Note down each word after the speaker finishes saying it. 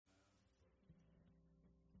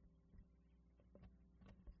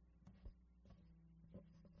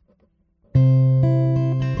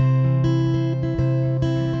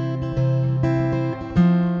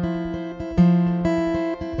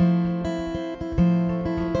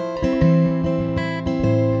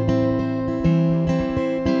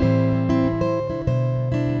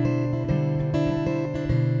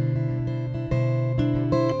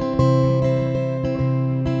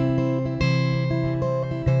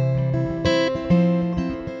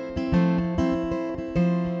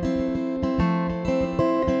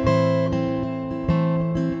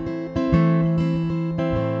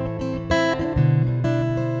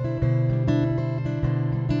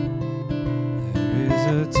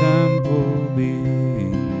a temple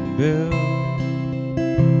being built,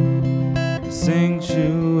 a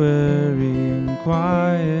sanctuary in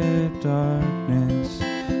quiet darkness,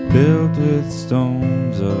 built with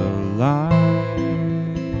stones alive,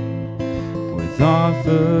 with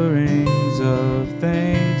offerings of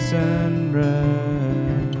thanks and rest.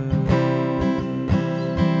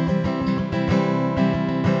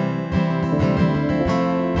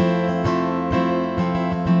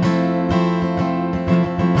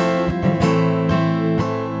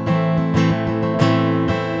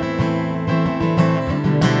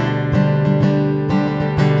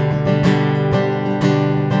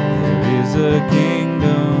 A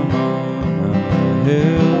kingdom on a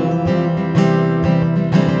hill,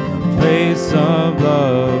 a place of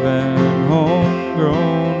love and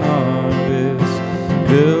homegrown harvest,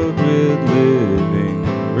 filled with living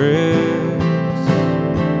bricks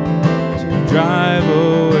to drive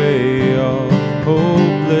away all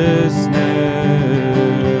hopelessness.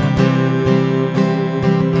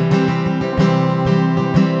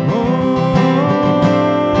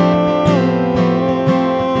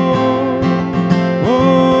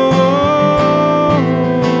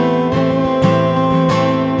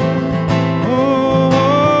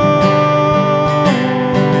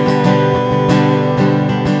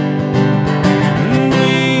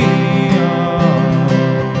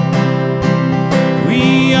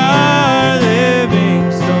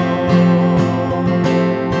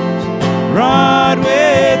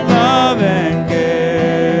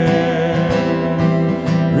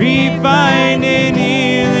 Refined in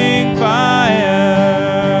healing fire,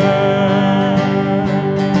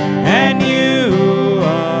 and you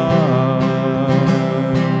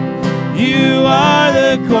are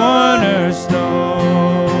the cornerstone,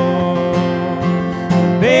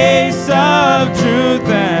 base of truth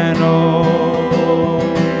and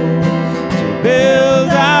hope, to build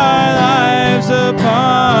our lives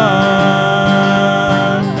upon.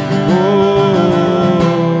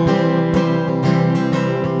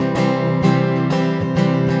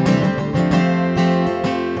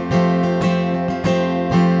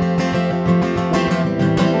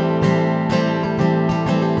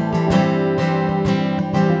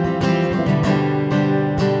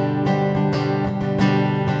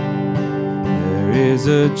 Is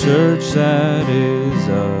a church that is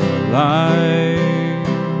alive,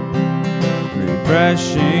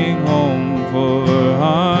 refreshing home for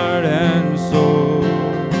heart and soul,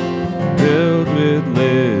 filled with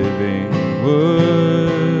living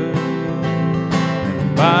wood,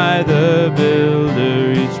 and by the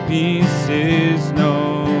builder each piece is known.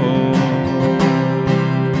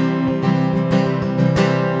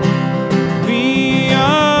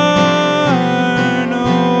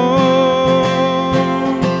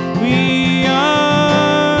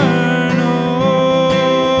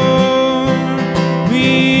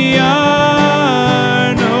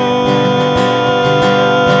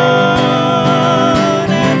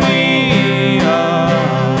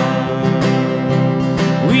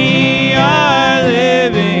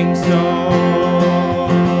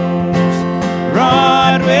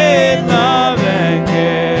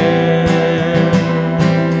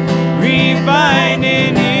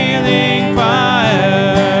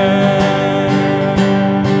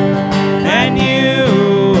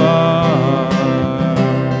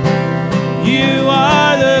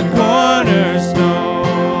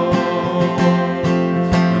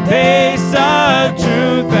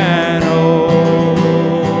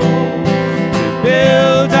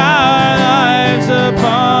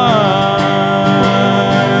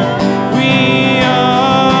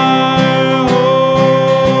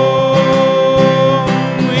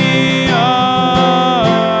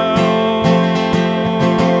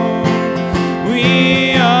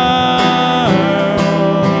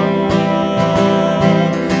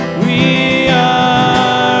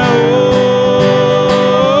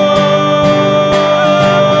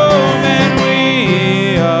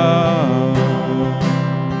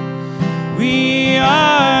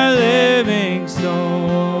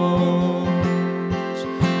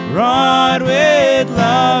 Wrought with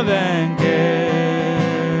love and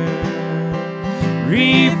care,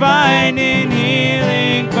 refined in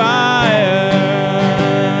healing fire,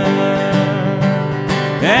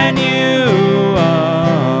 and you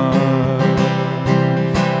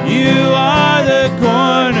are the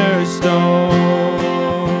cornerstone,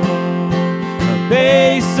 a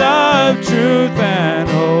base of truth and